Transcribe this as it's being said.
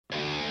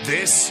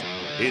This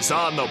is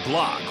On the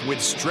Block with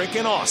Strick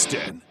and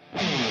Austin.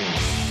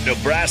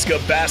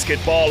 Nebraska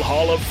Basketball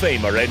Hall of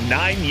Famer and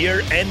 9-year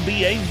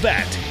NBA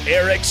vet,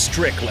 Eric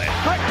Strickland.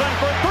 Strickland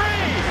for three!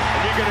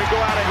 And you're going to go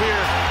out of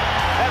here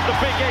as the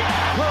Big 8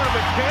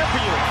 tournament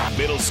champion.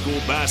 Middle school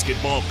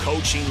basketball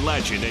coaching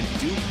legend and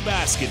Duke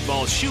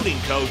basketball shooting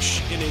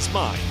coach in his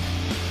mind,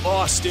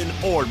 Austin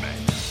Orman.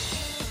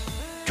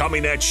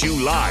 Coming at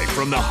you live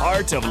from the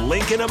heart of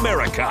Lincoln,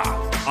 America.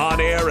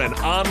 On air and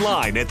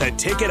online at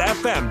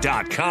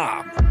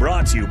theticketfm.com.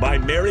 Brought to you by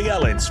Mary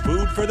Ellen's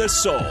Food for the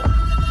Soul.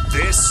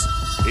 This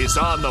is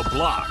On the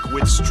Block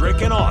with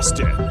Strick and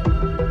Austin.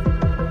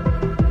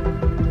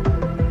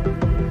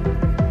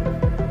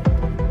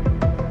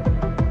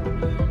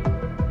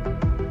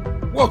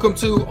 Welcome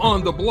to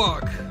On the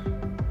Block.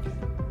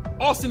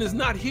 Austin is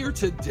not here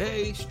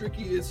today.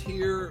 Stricky is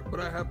here, but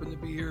I happen to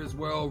be here as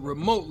well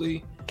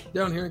remotely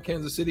down here in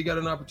Kansas City. Got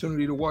an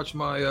opportunity to watch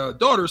my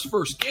daughter's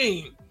first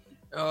game.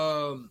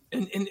 And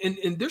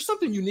there's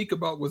something unique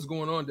about what's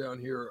going on down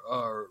here,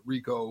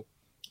 Rico.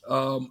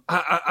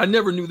 I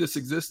never knew this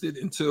existed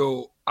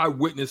until I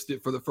witnessed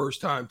it for the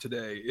first time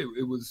today.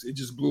 It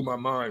just blew my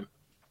mind.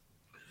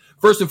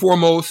 First and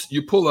foremost,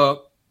 you pull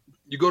up,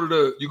 you go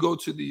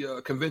to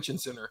the convention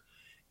center,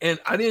 and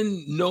I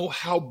didn't know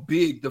how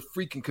big the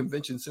freaking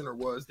convention center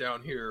was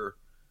down here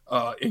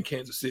in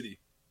Kansas City.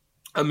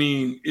 I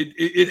mean,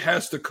 it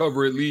has to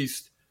cover at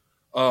least,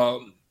 I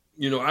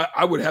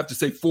would have to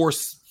say four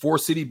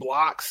city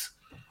blocks.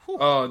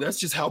 That's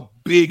just how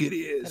big it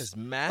is. That is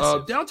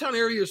massive. Downtown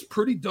area is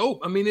pretty dope.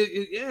 I mean,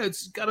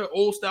 it's got an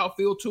old style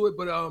feel to it,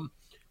 but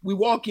we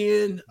walk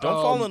in. Don't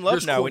fall in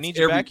love now. We need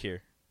you back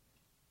here.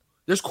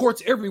 There's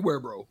courts everywhere,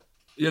 bro.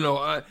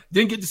 I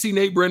didn't get to see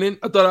Nate Brennan.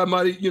 I thought I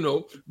might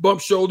have, bump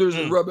shoulders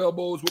and rub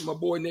elbows with my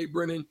boy Nate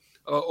Brennan,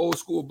 old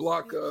school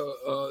block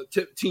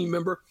team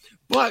member.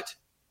 But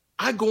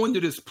I go into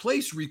this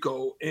place,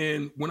 Rico,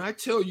 and when I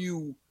tell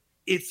you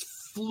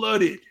it's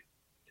flooded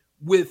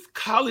with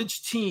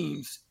college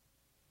teams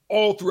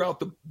all throughout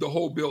the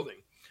whole building.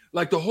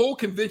 Like the whole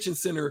convention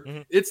center,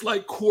 it's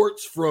like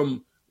courts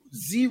from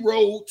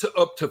 0 to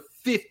up to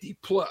 50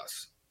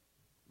 plus,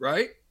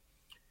 right?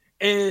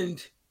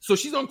 And so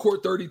she's on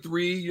court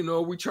 33,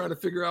 we're trying to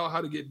figure out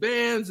how to get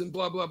bands and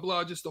blah, blah,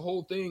 blah, just the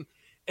whole thing.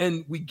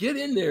 And we get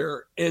in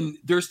there and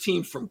there's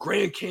teams from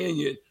Grand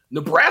Canyon,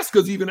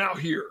 Nebraska's even out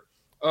here.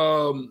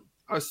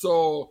 I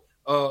saw,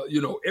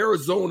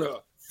 Arizona,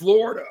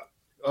 Florida,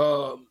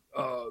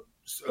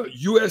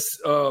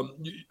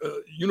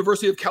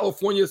 University of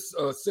California,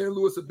 San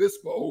Luis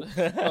Obispo,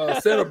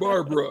 Santa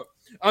Barbara.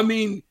 I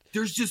mean,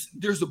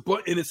 there's a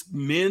bunch, and it's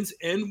men's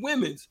and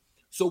women's.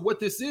 So what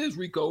this is,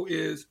 Rico,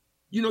 is,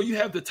 you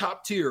have the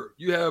top tier.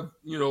 You have,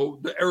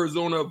 the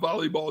Arizona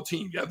volleyball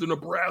team. You have the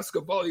Nebraska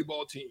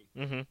volleyball team.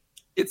 Mm-hmm.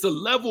 It's a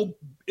level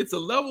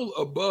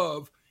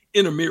above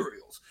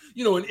intramurals.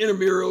 In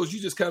intramurals, you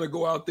just kind of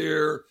go out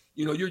there,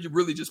 you're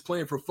really just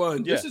playing for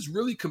fun. Yeah. This is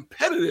really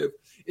competitive.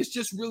 It's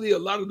just really a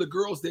lot of the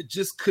girls that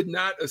just could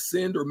not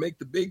ascend or make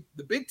the big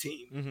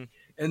team. Mm-hmm.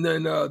 And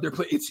then they're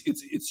playing.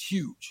 It's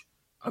huge.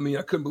 I mean,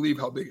 I couldn't believe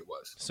how big it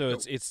was. So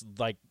it's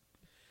like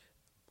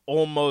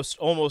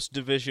almost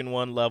Division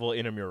I level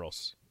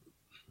intramurals.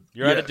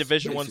 You're at a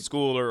Division I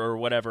school or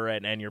whatever,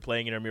 and you're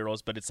playing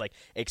intramurals, but it's like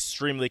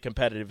extremely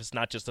competitive. It's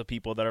not just the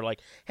people that are like,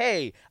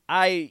 hey,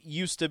 I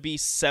used to be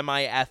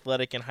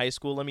semi-athletic in high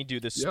school. Let me do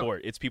this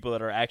sport. It's people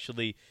that are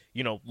actually,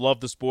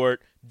 love the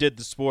sport, did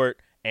the sport,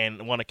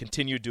 and want to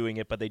continue doing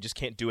it, but they just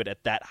can't do it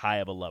at that high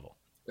of a level.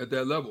 At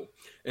that level.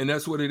 And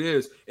that's what it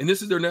is. And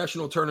this is their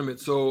national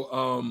tournament.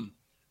 So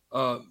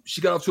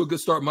she got off to a good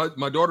start.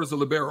 My daughter's a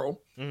libero.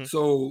 Mm-hmm.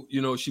 So,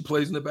 she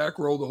plays in the back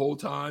row the whole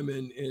time.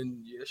 And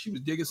yeah, she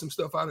was digging some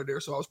stuff out of there.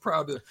 So I was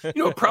proud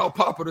to, proud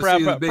papa to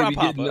see the baby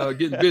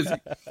getting busy.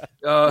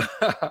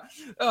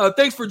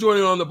 Thanks for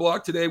joining On the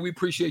Block today. We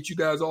appreciate you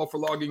guys all for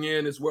logging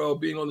in as well,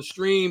 being on the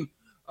stream.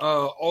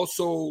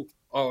 Also,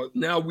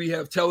 now we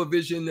have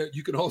television that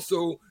you can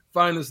also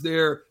find us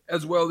there,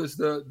 as well as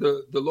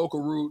the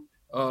local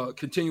route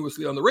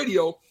continuously on the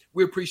radio.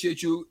 We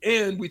appreciate you,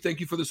 and we thank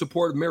you for the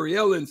support of Mary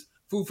Ellen's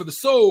Food for the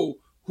Soul,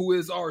 who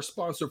is our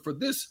sponsor for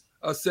this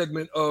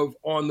segment of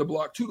On the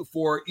Block 2 to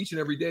 4. Each and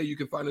every day you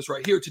can find us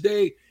right here.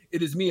 Today,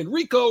 it is me and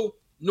Rico.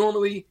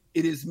 Normally,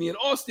 it is me and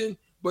Austin.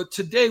 But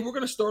today, we're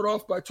going to start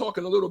off by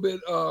talking a little bit,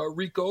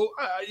 Rico.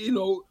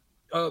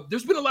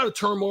 There's been a lot of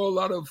turmoil, a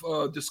lot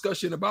of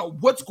discussion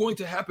about what's going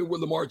to happen with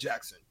Lamar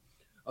Jackson.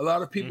 A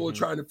lot of people are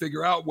trying to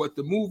figure out what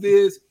the move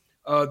is.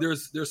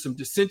 There's some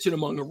dissension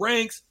among the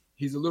ranks.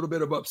 He's a little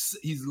bit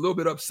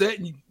upset,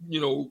 and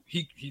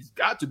he's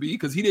got to be,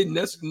 because he didn't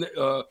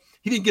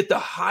get the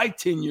high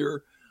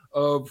tenure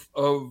of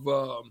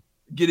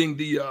getting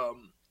the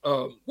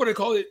what do they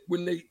call it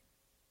when they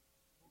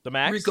the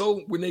max,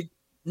 Rico, when they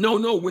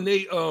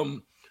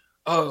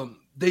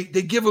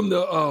give him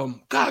the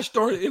gosh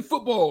darn it, in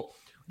football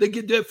they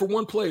get that for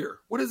one player.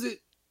 What is it?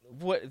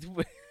 What?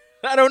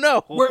 I don't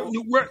know.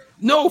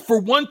 No, for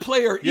one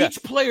player,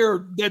 each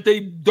player that they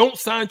don't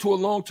sign to a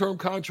long-term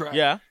contract,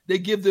 they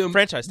give them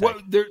franchise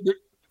tag.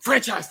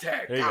 franchise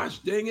tag. Gosh,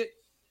 dang it!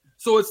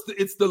 So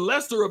it's the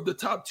lesser of the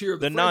top tier of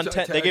the franchise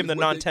tag. They gave him the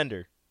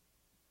non-tender.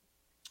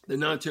 The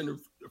non-tender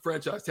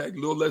franchise tag, a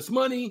little less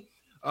money.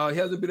 He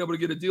hasn't been able to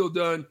get a deal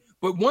done.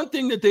 But one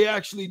thing that they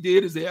actually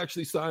did is they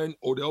actually signed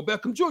Odell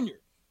Beckham Jr.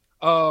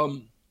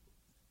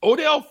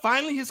 Odell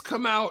finally has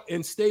come out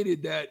and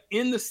stated that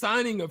in his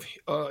signing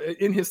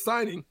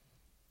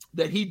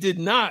that he did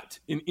not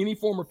in any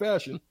form or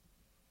fashion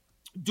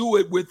do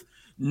it with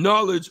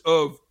knowledge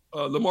of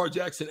Lamar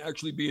Jackson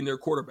actually being their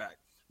quarterback.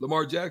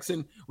 Lamar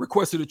Jackson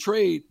requested a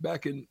trade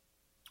back in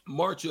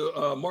March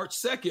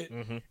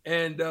 2nd,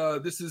 and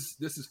this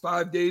is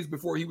 5 days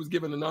before he was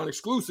given a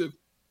non-exclusive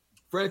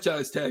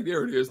franchise tag.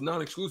 There it is,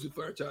 non-exclusive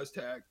franchise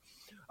tag,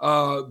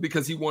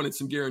 because he wanted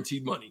some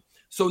guaranteed money.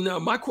 So now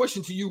my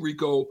question to you,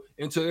 Rico,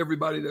 and to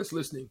everybody that's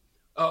listening,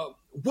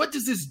 what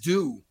does this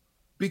do?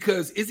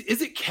 Because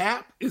is it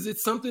cap? Is it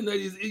something that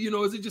is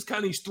it just kind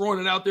of he's throwing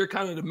it out there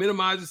kind of to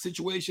minimize the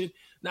situation,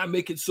 not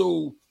make it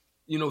so,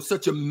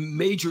 such a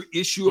major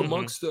issue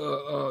amongst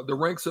the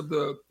ranks of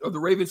the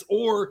Ravens?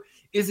 Or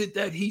is it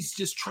that he's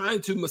just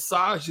trying to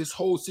massage this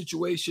whole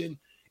situation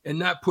and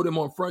not put him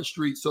on Front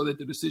Street so that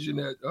the decision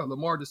that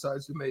Lamar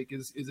decides to make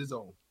is his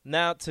own?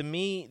 Now, to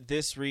me,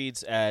 this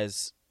reads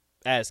as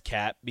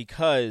cap,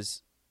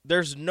 because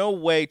there's no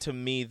way to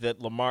me that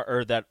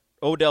that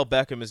Odell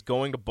Beckham is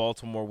going to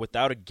Baltimore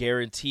without a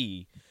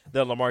guarantee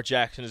that Lamar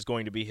Jackson is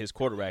going to be his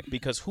quarterback.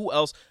 Because who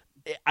else?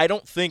 I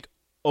don't think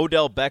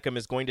Odell Beckham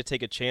is going to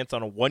take a chance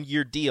on a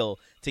 1-year deal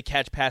to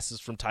catch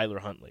passes from Tyler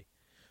Huntley.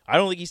 I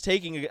don't think he's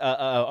taking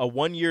a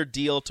 1-year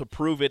deal to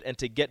prove it and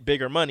to get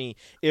bigger money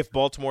if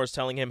Baltimore is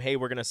telling him, hey,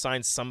 we're going to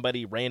sign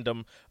somebody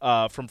random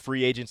from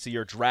free agency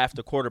or draft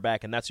a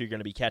quarterback, and that's who you're going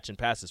to be catching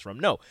passes from.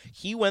 No,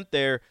 he went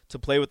there to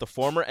play with the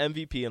former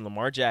MVP in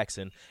Lamar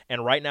Jackson,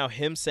 and right now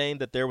him saying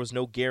that there was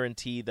no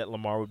guarantee that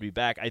Lamar would be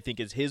back, I think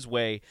is his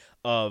way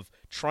of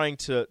trying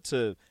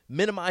to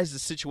minimize the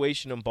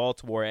situation in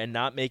Baltimore and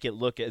not make it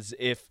look as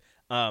if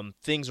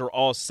things are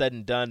all said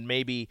and done.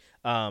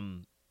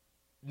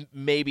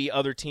 Maybe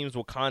other teams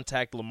will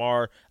contact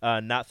Lamar,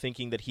 not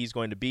thinking that he's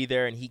going to be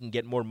there and he can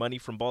get more money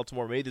from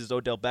Baltimore. Maybe this is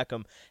Odell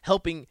Beckham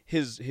helping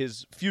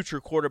his future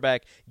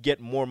quarterback get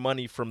more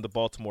money from the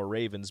Baltimore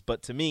Ravens.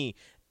 But to me,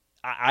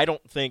 I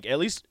don't think, at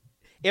least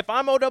if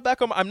I'm Odell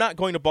Beckham, I'm not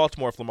going to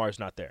Baltimore if Lamar's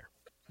not there.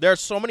 There are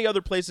so many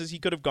other places he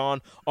could have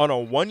gone on a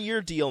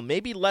 1-year deal,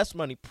 maybe less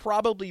money,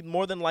 probably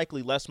more than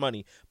likely less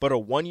money, but a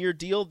 1-year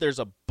deal, there's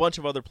a bunch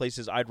of other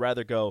places I'd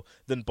rather go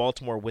than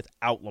Baltimore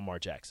without Lamar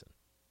Jackson.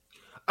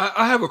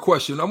 I have a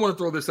question. I want to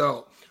throw this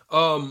out.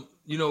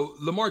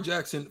 Lamar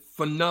Jackson,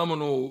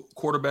 phenomenal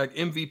quarterback,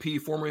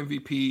 MVP, former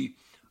MVP.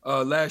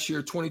 Last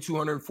year,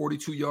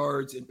 2,242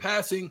 yards in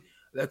passing.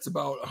 That's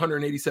about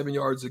 187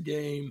 yards a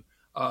game.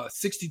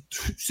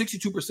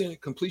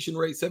 62% completion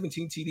rate,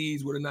 17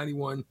 TDs with a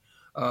 91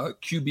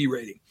 QB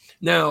rating.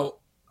 Now,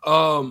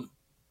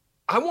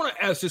 I want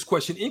to ask this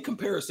question in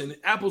comparison,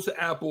 apples to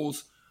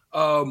apples.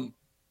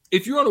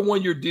 If you're on a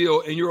 1-year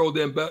deal and you're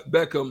Odell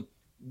Beckham,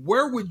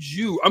 where would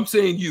you – I'm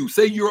saying you.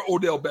 Say you're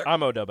Odell Beckham.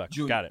 I'm Odell Beckham.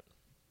 Jr. Got it.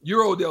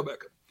 You're Odell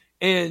Beckham.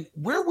 And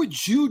where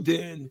would you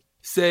then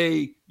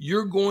say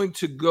you're going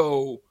to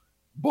go,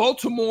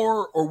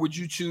 Baltimore, or would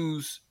you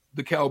choose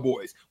the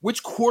Cowboys?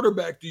 Which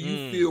quarterback do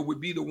you feel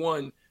would be the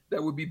one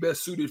that would be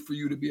best suited for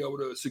you to be able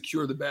to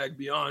secure the bag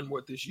beyond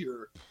what this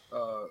year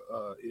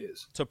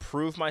is? To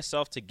prove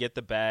myself to get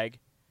the bag,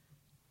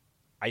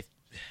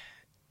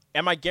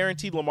 am I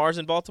guaranteed Lamar's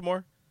in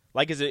Baltimore?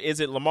 Like, is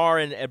it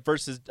Lamar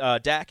versus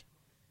Dak?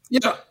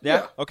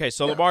 Yeah. Okay,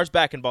 so Lamar's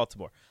back in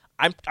Baltimore.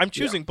 I'm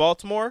choosing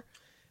Baltimore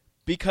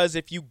because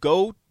if you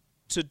go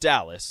to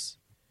Dallas,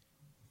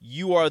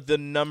 you are the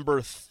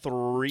number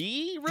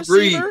 3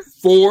 receiver.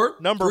 4.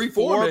 Number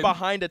 4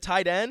 behind a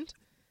tight end.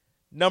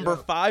 Number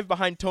 5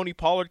 behind Tony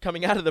Pollard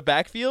coming out of the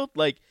backfield.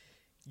 Like,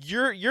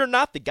 you're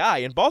not the guy.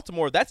 In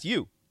Baltimore, that's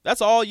you. That's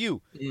all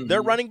you. Mm-hmm.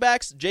 Their running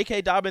backs,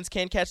 J.K. Dobbins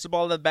can catch the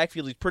ball out of the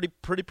backfield. He's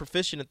pretty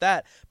proficient at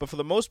that. But for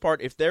the most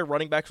part, if their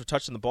running backs are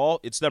touching the ball,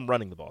 it's them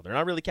running the ball. They're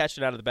not really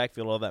catching it out of the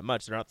backfield all that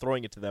much. They're not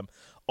throwing it to them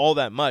all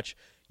that much.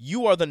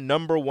 You are the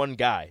number 1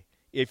 guy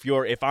if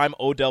I'm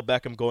Odell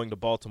Beckham going to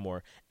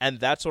Baltimore. And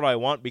that's what I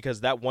want,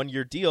 because that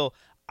 1-year deal,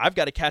 I've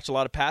got to catch a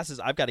lot of passes.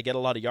 I've got to get a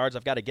lot of yards.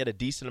 I've got to get a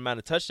decent amount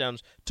of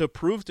touchdowns to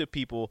prove to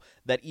people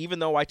that even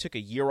though I took a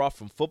year off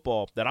from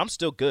football, that I'm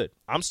still good.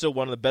 I'm still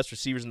one of the best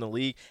receivers in the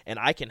league, and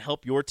I can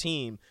help your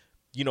team,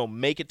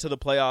 make it to the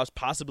playoffs,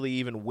 possibly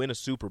even win a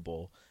Super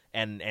Bowl.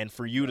 And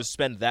for you to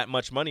spend that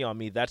much money on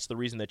me, that's the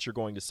reason that you're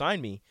going to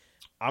sign me.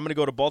 I'm going to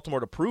go to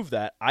Baltimore to prove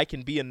that I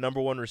can be a number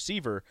 1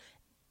 receiver,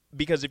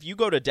 because if you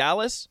go to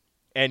Dallas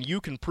and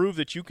you can prove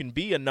that you can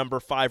be a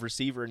number 5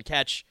 receiver and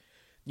catch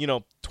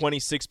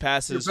 26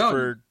 passes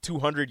for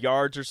 200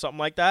 yards or something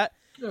like that,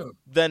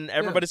 then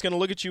everybody's going to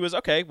look at you as,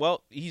 okay,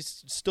 well,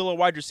 he's still a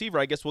wide receiver.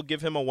 I guess we'll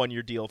give him a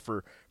 1-year deal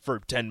for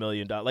 $10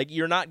 million. Like,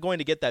 you're not going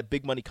to get that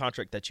big money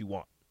contract that you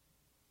want.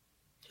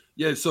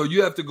 Yeah, so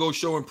you have to go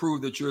show and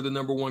prove that you're the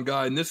number 1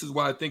 guy. And this is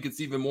why I think it's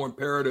even more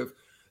imperative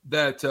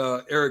that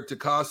Eric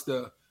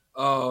DeCosta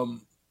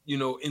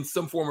in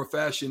some form or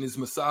fashion is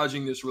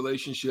massaging this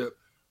relationship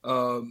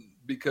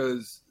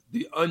because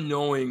the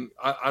unknowing,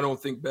 I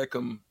don't think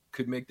Beckham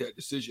could make that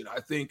decision.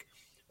 I think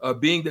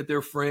being that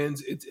they're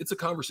friends, it's a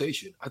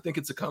conversation. I think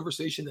it's a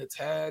conversation that's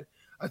had.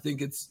 I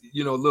think it's,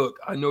 look,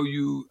 I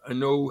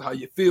know how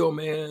you feel,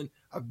 man.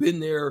 I've been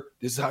there.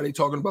 This is how they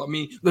talking about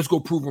me. Let's go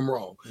prove them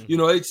wrong.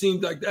 Mm-hmm. It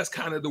seems like that's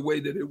kind of the way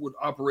that it would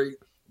operate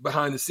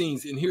behind the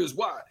scenes. And here's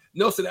why.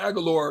 Nelson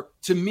Aguilar,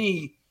 to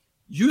me,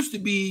 used to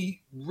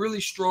be really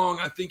strong.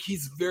 I think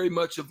he's very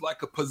much of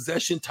like a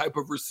possession type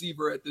of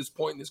receiver at this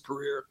point in his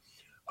career.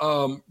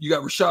 You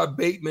got Rashad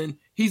Bateman.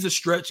 He's a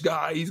stretch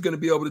guy. He's going to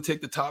be able to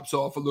take the tops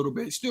off a little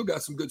bit. Still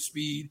got some good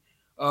speed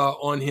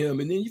on him.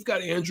 And then you've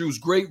got Andrews,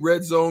 great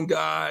red zone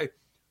guy,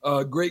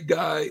 great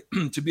guy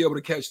to be able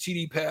to catch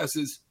TD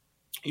passes,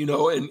 and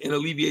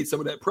alleviate some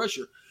of that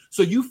pressure.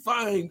 So you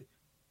find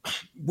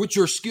with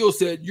your skill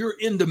set, you're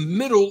in the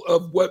middle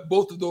of what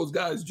both of those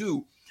guys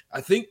do.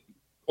 I think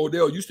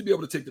Odell used to be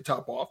able to take the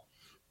top off.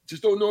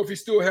 Just don't know if he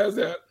still has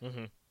that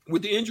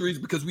with the injuries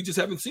because we just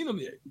haven't seen him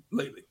yet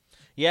lately.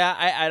 Yeah,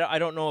 I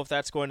don't know if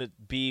that's going to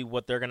be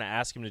what they're going to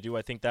ask him to do.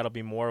 I think that'll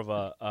be more of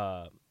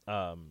a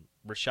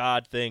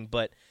Rashad thing,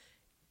 but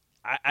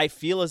I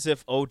feel as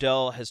if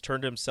Odell has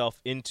turned himself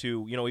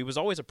into, he was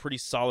always a pretty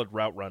solid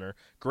route runner,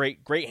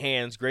 great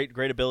hands, great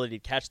ability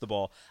to catch the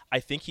ball. I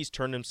think he's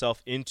turned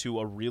himself into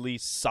a really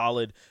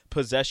solid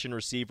possession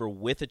receiver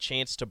with a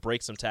chance to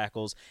break some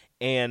tackles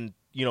and,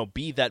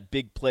 be that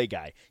big play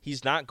guy.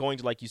 He's not going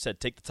to, like you said,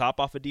 take the top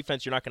off a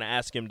defense. You're not going to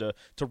ask him to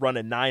run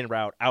a 9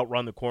 route,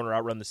 outrun the corner,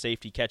 outrun the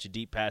safety, catch a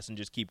deep pass, and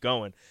just keep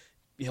going.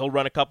 He'll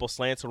run a couple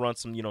slants. He'll run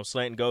some,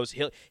 slant and goes.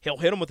 He'll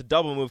hit him with a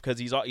double move because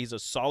he's a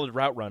solid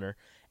route runner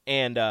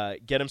and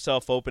get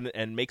himself open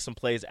and make some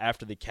plays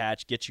after the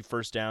catch, get you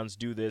first downs,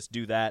 do this,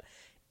 do that.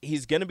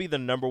 He's going to be the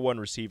number one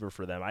receiver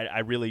for them. I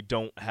really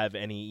don't have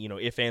any,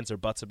 ifs, ands, or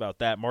buts about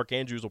that. Mark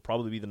Andrews will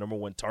probably be the number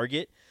one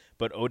target,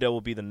 but Odell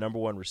will be the number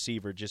one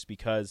receiver just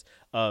because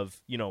of,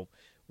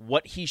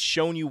 what he's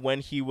shown you when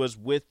he was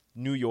with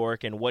New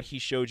York and what he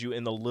showed you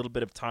in the little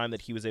bit of time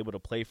that he was able to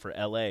play for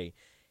L.A.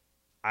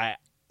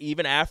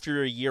 Even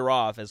after a year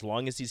off, as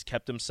long as he's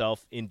kept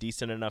himself in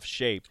decent enough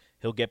shape,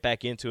 he'll get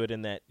back into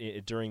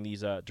it during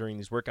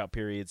these workout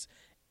periods,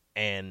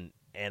 and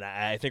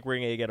I think we're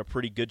going to get a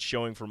pretty good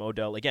showing from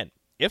Odell again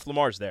if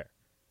Lamar's there,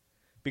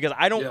 because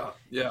I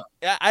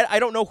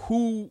don't know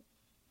who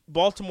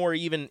Baltimore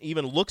even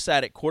looks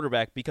at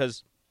quarterback,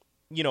 because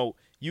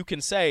you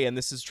can say, and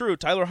this is true,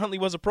 Tyler Huntley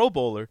was a Pro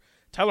Bowler.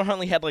 Tyler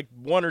Huntley had like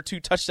 1 or 2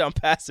 touchdown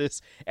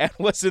passes and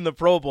was in the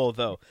Pro Bowl,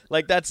 though.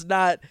 Like that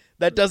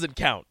doesn't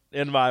count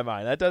in my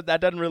mind.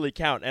 That doesn't really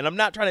count. And I'm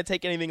not trying to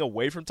take anything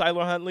away from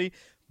Tyler Huntley,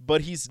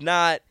 but he is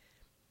not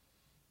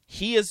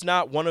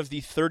one of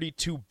the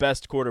 32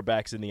 best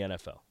quarterbacks in the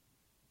NFL.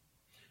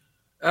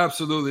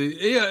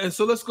 Absolutely. Yeah, and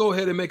so let's go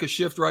ahead and make a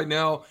shift right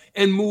now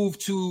and move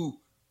to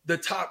the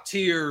top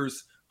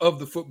tiers of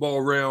the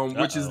football realm,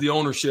 which is the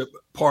ownership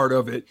part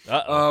of it.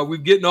 We're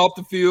getting off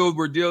the field.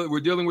 We're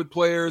dealing with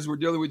players. We're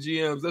dealing with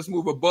GMs. Let's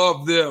move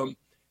above them,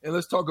 and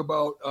let's talk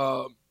about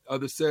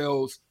the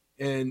sales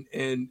and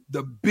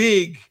the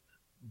big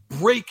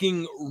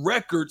breaking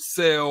record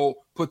sale,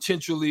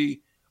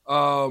 potentially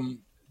the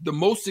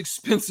most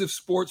expensive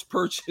sports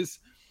purchase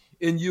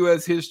in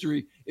U.S.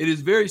 history. It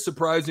is very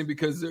surprising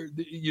because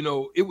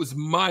it was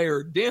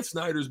mired. Dan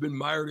Snyder's been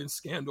mired in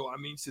scandal. I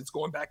mean, since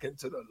going back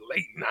into the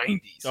late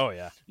 90s. Oh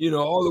yeah.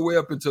 All the way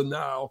up until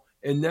now.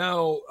 And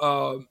now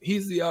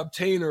he's the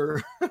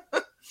obtainer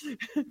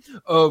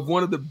of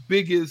one of the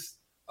biggest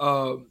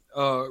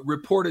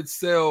reported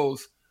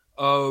sales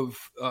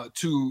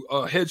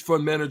to hedge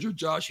fund manager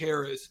Josh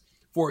Harris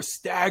for a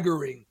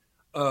staggering,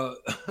 a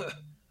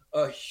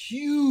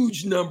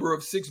huge number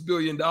of $6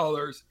 billion.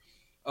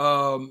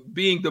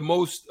 Being the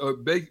most,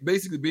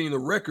 basically being the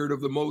record of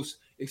the most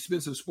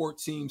expensive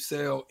sports team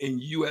sale in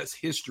U.S.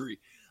 history.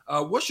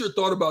 What's your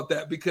thought about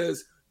that?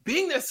 Because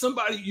being that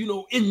somebody,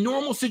 in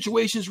normal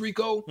situations,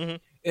 Rico,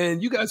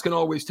 and you guys can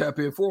always tap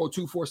in,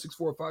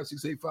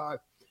 402-464-5685,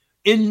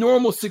 in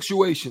normal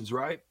situations,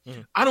 right?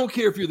 I don't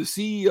care if you're the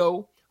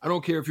CEO. I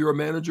don't care if you're a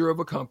manager of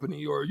a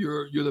company or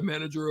you're the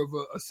manager of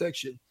a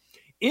section.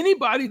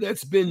 Anybody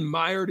that's been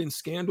mired in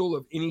scandal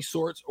of any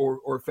sorts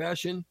or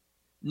fashion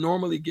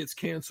normally gets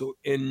canceled,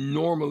 and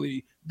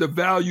normally the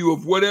value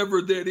of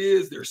whatever that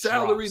is, their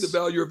salary, the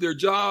value of their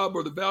job,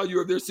 or the value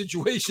of their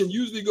situation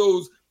usually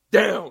goes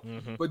down.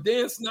 But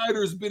Dan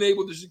Snyder's been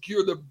able to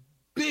secure the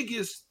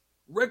biggest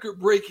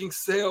record-breaking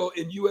sale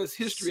in U.S.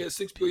 history at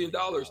 $6 billion.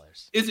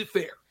 Is it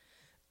fair?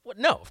 Well,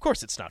 no, of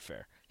course it's not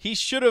fair. He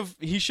should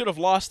have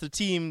lost the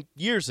team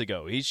years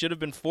ago. He should have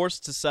been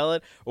forced to sell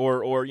it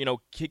or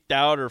kicked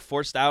out or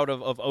forced out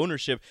of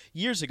ownership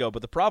years ago.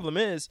 But the problem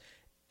is,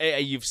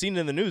 you've seen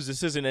it in the news.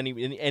 This isn't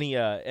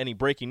any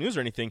breaking news or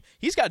anything.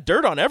 He's got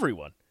dirt on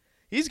everyone.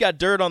 He's got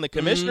dirt on the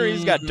commissioner.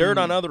 He's got dirt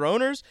on other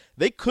owners.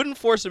 They couldn't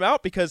force him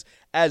out because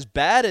as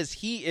bad as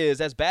he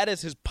is, as bad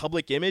as his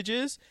public image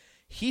is,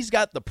 he's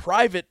got the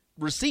private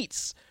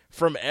receipts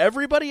from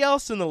everybody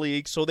else in the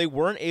league, so they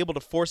weren't able to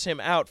force him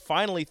out.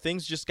 Finally,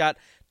 things just got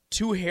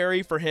too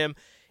hairy for him,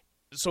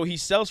 so he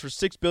sells for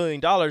 $6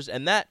 billion.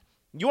 And that,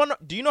 do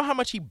you know how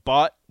much he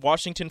bought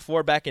Washington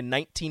for back in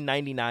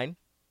 1999?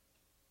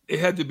 It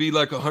had to be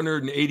like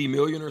 180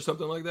 million or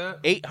something like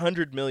that.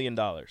 $800 million.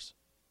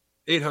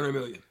 800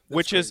 million. That's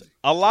which crazy. Is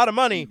a lot of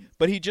money,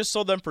 but he just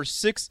sold them for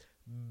 $6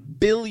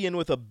 billion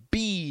with a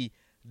B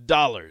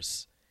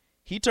dollars.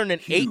 He turned an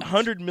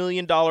 $800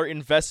 million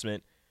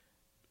investment,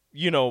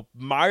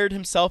 mired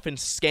himself in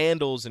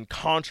scandals and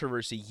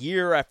controversy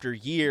year after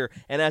year.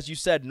 And as you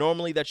said,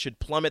 normally that should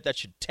plummet, that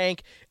should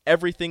tank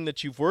everything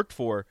that you've worked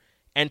for,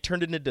 and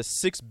turned it into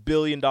 $6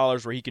 billion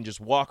where he can just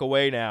walk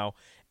away now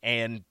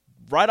and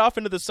right off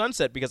into the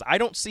sunset, because I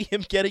don't see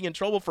him getting in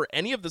trouble for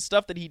any of the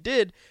stuff that he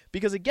did,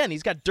 because, again,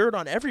 he's got dirt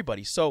on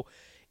everybody. So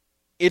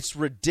it's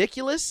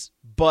ridiculous,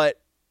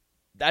 but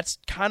that's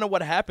kind of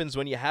what happens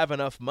when you have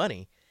enough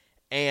money.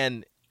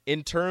 And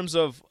in terms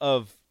of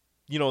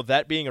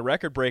that being a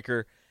record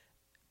breaker,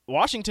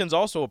 Washington's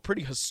also a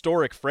pretty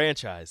historic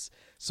franchise.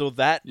 So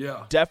that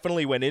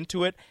definitely went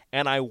into it.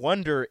 And I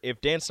wonder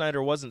if Dan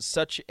Snyder wasn't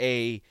such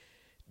a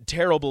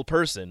terrible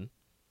person,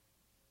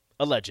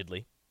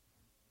 allegedly,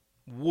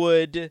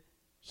 would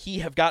he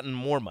have gotten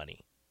more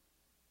money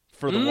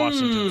for the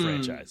Washington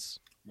franchise?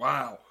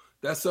 Wow.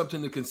 That's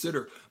something to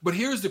consider. But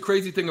here's the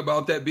crazy thing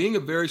about that. Being a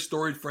very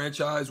storied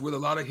franchise with a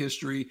lot of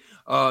history,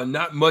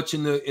 not much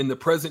in the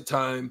present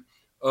time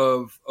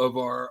of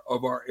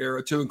our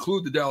era, to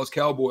include the Dallas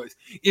Cowboys.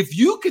 If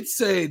you could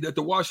say that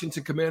the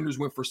Washington Commanders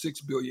went for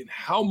 $6 billion,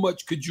 how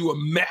much could you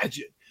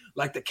imagine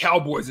like the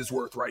Cowboys is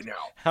worth right now?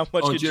 How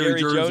much could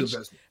Jerry Jones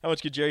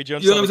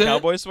You know sell the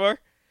Cowboys for?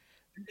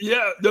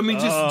 Yeah, I mean,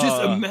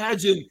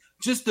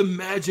 just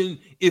imagine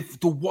if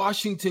the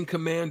Washington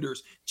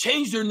Commanders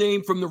changed their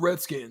name from the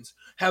Redskins,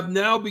 have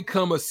now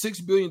become a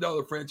 $6 billion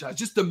franchise.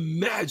 Just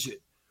imagine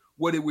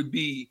what it would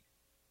be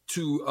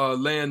to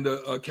land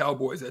the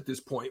Cowboys at this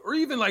point, or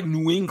even like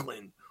New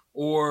England,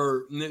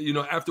 or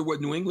after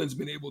what New England's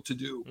been able to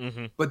do.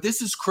 Mm-hmm. But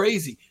this is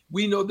crazy.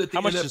 We know that the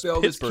NFL is king. How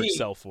much does Pittsburgh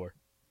sell for?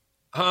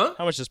 Huh?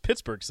 How much does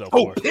Pittsburgh sell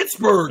Oh, for?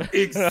 Pittsburgh,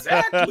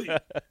 exactly.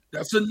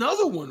 That's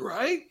another one,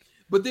 right?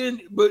 But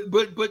then, but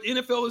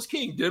NFL is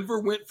king. Denver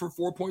went for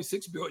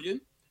 $4.6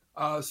 billion,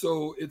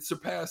 so it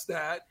surpassed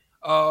that.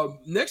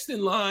 Next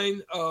in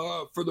line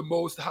for the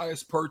most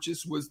highest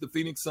purchase was the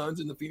Phoenix Suns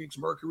and the Phoenix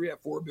Mercury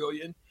at $4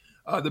 billion.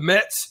 The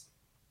Mets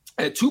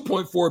at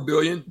 $2.4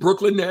 billion.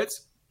 Brooklyn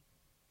Nets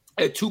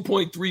at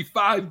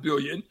 $2.35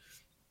 billion.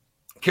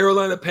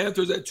 Carolina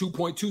Panthers at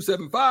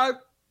 $2.275.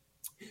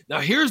 Now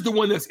here's the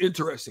one that's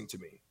interesting to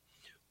me.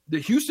 The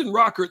Houston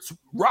Rockets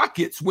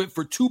went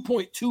for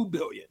 $2.2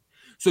 billion.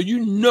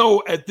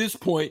 So at this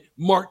point,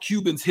 Mark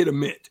Cuban's hit a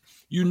mint.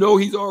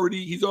 He's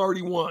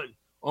already won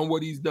on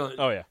what he's done.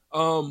 Oh yeah.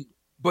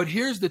 But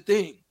here's the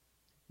thing: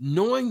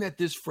 knowing that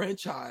this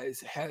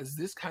franchise has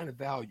this kind of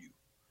value,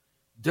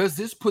 does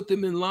this put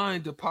them in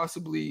line to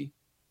possibly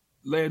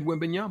land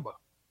Wembanyama?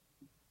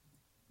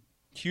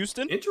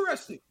 Houston?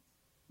 Interesting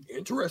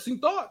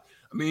thought.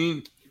 I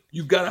mean,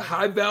 you've got a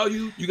high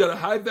value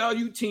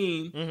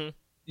team.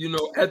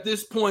 Mm-hmm. At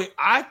this point,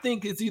 I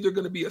think it's either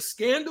going to be a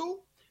scandal.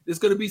 It's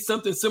going to be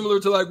something similar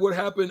to like what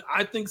happened.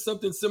 I think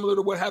something similar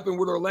to what happened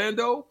with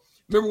Orlando.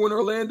 Remember when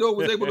Orlando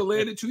was able to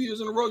land it 2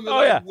 years in a row?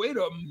 Wait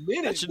a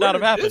minute. That should not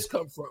have happened. Where did this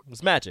come from?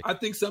 It's magic. I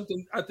think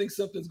something's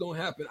going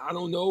to happen. I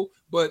don't know.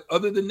 But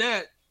other than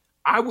that,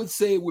 I would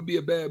say it would be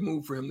a bad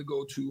move for him to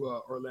go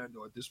to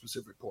Orlando at this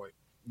specific point,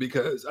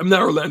 because I'm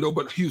not Orlando,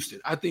 but Houston.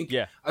 I think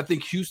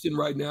Houston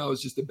right now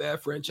is just a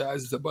bad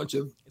franchise. It's a bunch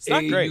of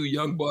AAU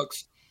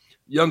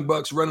young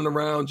bucks running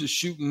around just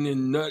shooting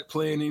and not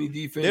playing any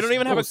defense. They don't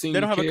even have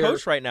a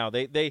coach right now.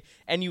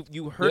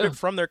 You heard it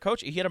from their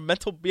coach. He had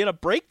a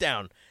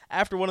breakdown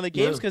after one of the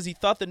games because he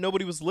thought that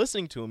nobody was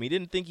listening to him. He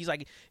didn't think, he's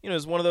like,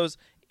 it's one of those,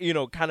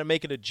 kind of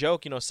make it a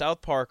joke,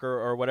 South Park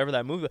or whatever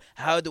that movie.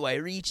 How do I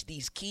reach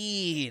these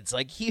kids?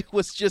 Like he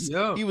was just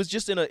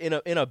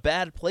in a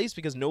bad place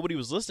because nobody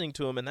was listening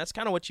to him, and that's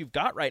kind of what you've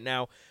got right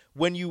now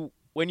when you're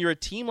a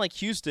team like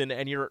Houston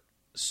and you're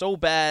so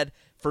bad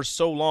for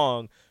so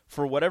long.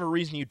 For whatever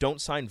reason, you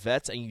don't sign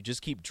vets and you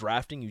just keep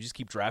drafting.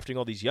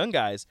 All these young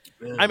guys.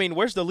 Man. I mean,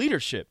 where's the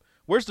leadership?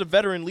 Where's the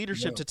veteran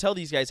leadership to tell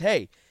these guys,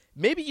 hey,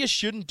 maybe you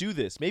shouldn't do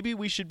this. Maybe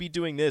we should be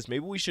doing this.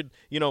 Maybe we should,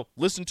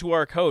 listen to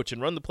our coach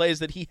and run the plays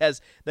that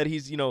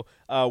he's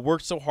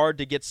worked so hard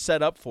to get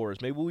set up for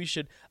us. Maybe we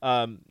should,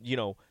 and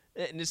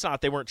it's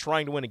not they weren't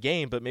trying to win a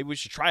game, but maybe we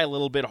should try a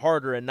little bit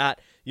harder and not,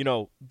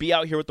 be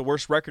out here with the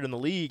worst record in the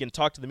league and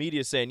talk to the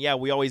media saying, yeah,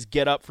 we always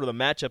get up for the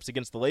matchups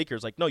against the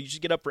Lakers. Like, no, you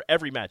should get up for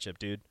every matchup,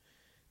 dude.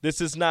 This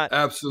is not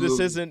absolutely.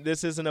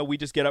 This isn't a we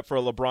just get up for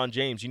a LeBron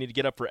James. You need to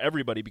get up for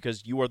everybody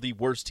because you are the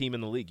worst team in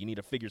the league. You need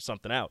to figure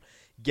something out.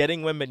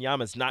 Getting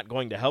Wembanyama is not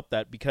going to help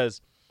that because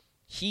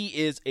he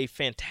is a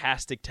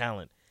fantastic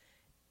talent,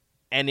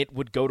 and it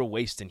would go to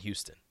waste in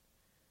Houston.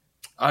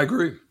 I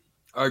agree.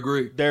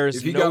 There's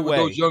if he no got way.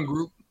 With those young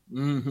group,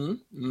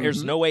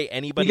 there's no way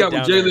anybody. He got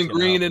with Jalen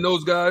Green and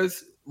those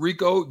guys.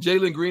 Rico,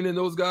 Jalen Green and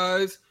those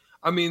guys.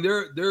 I mean,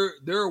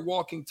 they're a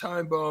walking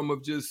time bomb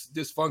of just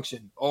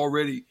dysfunction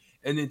already.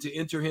 And then to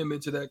enter him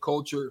into that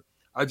culture,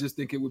 I just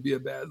think it would be a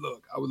bad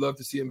look. I would love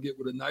to see him get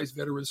with a nice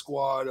veteran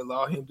squad,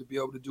 allow him to be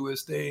able to do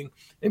his thing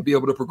and be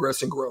able to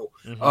progress and grow.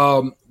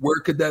 Mm-hmm. Where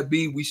could that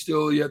be? We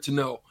still yet to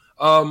know.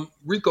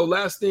 Rico,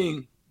 last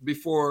thing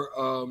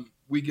before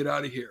we get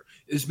out of here.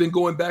 It's been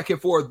going back and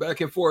forth.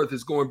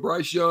 It's going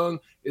Bryce Young.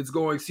 It's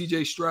going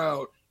C.J.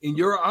 Stroud. In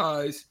your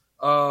eyes,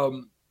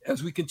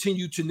 as we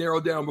continue to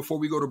narrow down before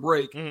we go to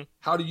break, mm-hmm.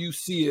 how do you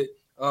see it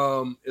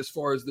as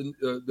far as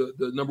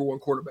the number one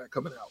quarterback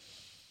coming out?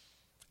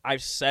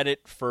 I've said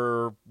it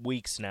for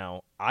weeks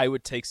now. I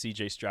would take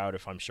C.J. Stroud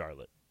if I'm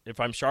Charlotte.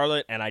 If I'm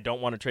Charlotte and I don't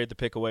want to trade the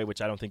pick away,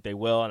 which I don't think they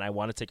will, and I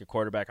want to take a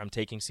quarterback, I'm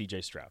taking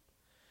C.J. Stroud.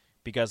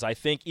 Because I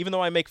think, even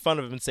though I make fun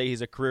of him and say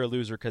he's a career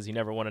loser because he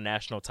never won a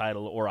national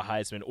title or a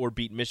Heisman or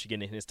beat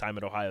Michigan in his time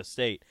at Ohio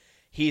State,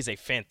 he's a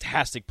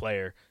fantastic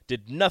player,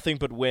 did nothing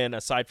but win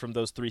aside from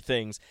those three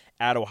things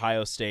at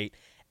Ohio State.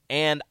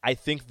 And I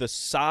think the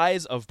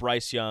size of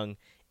Bryce Young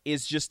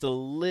is just a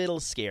little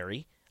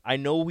scary. I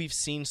know we've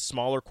seen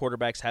smaller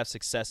quarterbacks have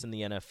success in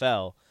the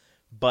NFL,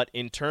 but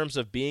in terms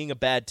of being a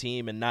bad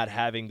team and not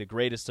having the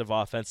greatest of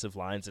offensive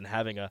lines and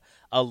having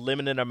a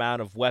limited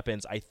amount of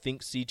weapons, I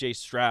think C.J.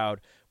 Stroud,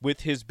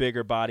 with his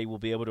bigger body, will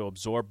be able to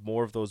absorb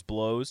more of those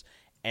blows,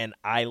 and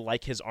I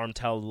like his arm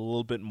talent a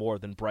little bit more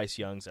than Bryce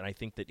Young's, and I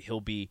think that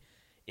he'll be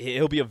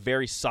a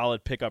very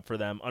solid pickup for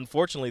them.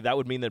 Unfortunately, that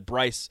would mean that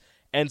Bryce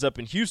ends up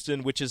in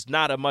Houston, which is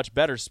not a much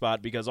better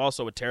spot because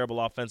also a terrible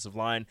offensive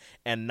line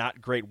and not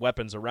great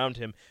weapons around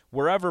him.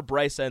 Wherever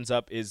Bryce ends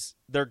up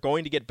they're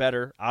going to get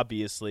better,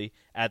 obviously,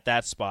 at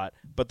that spot,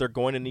 but they're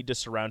going to need to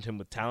surround him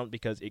with talent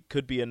because it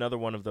could be another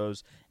one of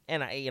those,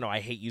 and I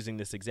hate using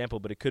this example,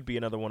 but it could be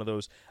another one of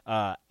those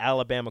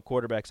Alabama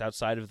quarterbacks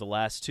outside of the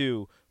last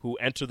two who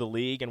enter the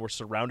league and were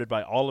surrounded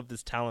by all of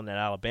this talent at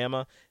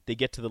Alabama. They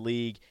get to the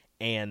league,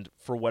 and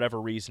for whatever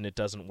reason, it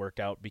doesn't work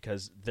out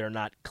because their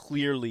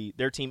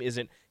team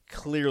isn't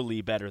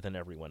clearly better than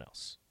everyone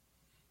else.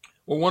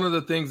 Well, one of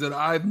the things that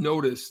I've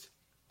noticed,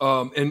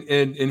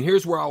 and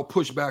here's where I'll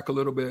push back a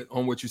little bit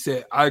on what you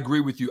said. I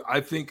agree with you.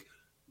 I think,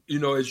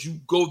 as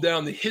you go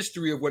down the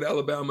history of what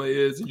Alabama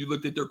is and you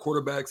looked at their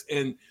quarterbacks,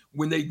 and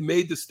when they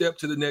made the step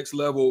to the next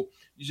level,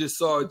 you just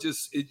saw it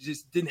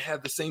just didn't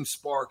have the same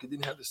spark. It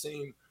didn't have the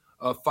same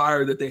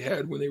fire that they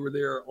had when they were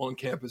there on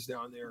campus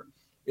down there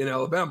in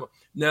Alabama.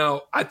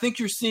 Now, I think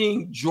you're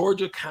seeing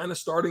Georgia kind of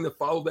starting to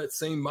follow that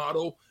same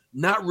model.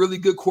 Not really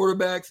good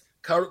quarterbacks.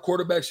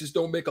 Quarterbacks just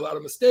don't make a lot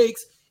of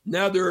mistakes.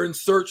 Now they're in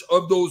search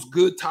of those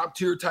good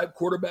top-tier type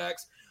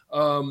quarterbacks.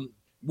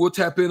 We'll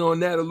tap in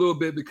on that a little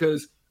bit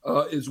because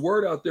it's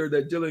word out there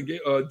that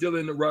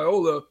Dylan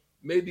Raiola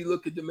may be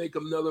looking to make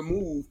another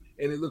move,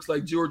 and it looks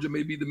like Georgia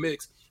may be the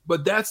mix.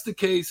 But that's the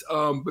case.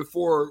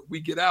 Before we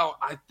get out,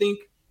 I think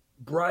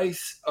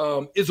Bryce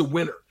is a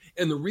winner.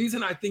 And the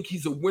reason I think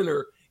he's a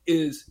winner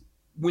is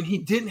when he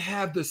didn't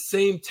have the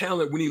same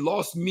talent, when he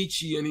lost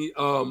Michi and he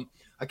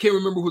I can't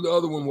remember who the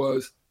other one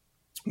was,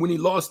 when he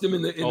lost him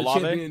in the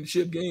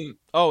championship game.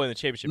 Oh, in the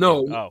championship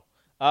game.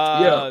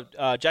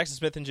 Oh. Jackson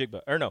Smith and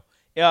Jigba. Or no.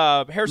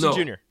 Harrison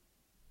Jr.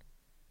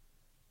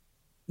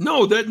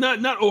 No, that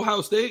not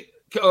Ohio State.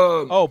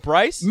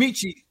 Bryce?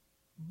 Michi.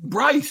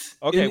 Bryce.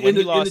 Okay,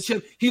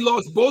 he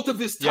lost both of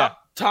his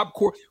top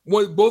core.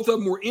 Both of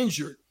them were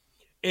injured.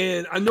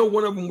 And I know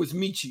one of them was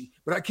Michi,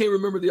 but I can't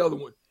remember the other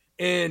one.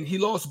 And he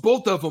lost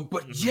both of them,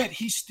 but yet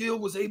he still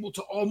was able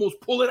to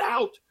almost pull it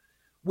out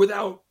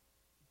without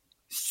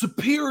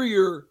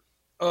superior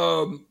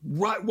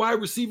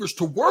wide receivers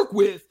to work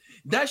with.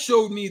 That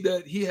showed me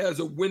that he has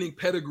a winning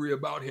pedigree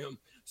about him.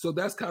 So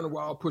that's kind of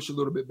why I'll push a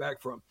little bit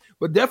back from.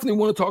 But definitely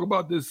want to talk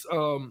about this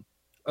Dylan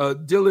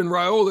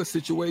Raiola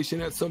situation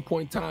at some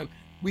point in time.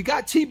 We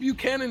got T.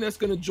 Buchanan that's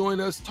going to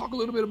join us, talk a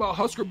little bit about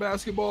Husker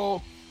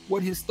basketball,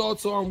 what his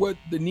thoughts are on what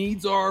the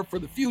needs are for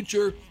the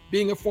future,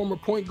 being a former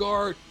point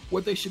guard,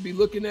 what they should be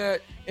looking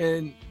at,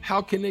 and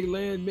how can they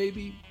land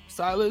maybe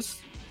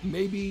Silas,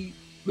 maybe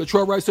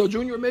Latrell Ricell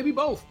Jr., or maybe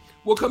both.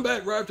 We'll come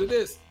back right after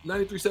this.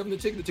 93.7 The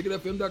Ticket,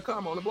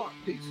 theticketfm.com on the block.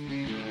 Peace.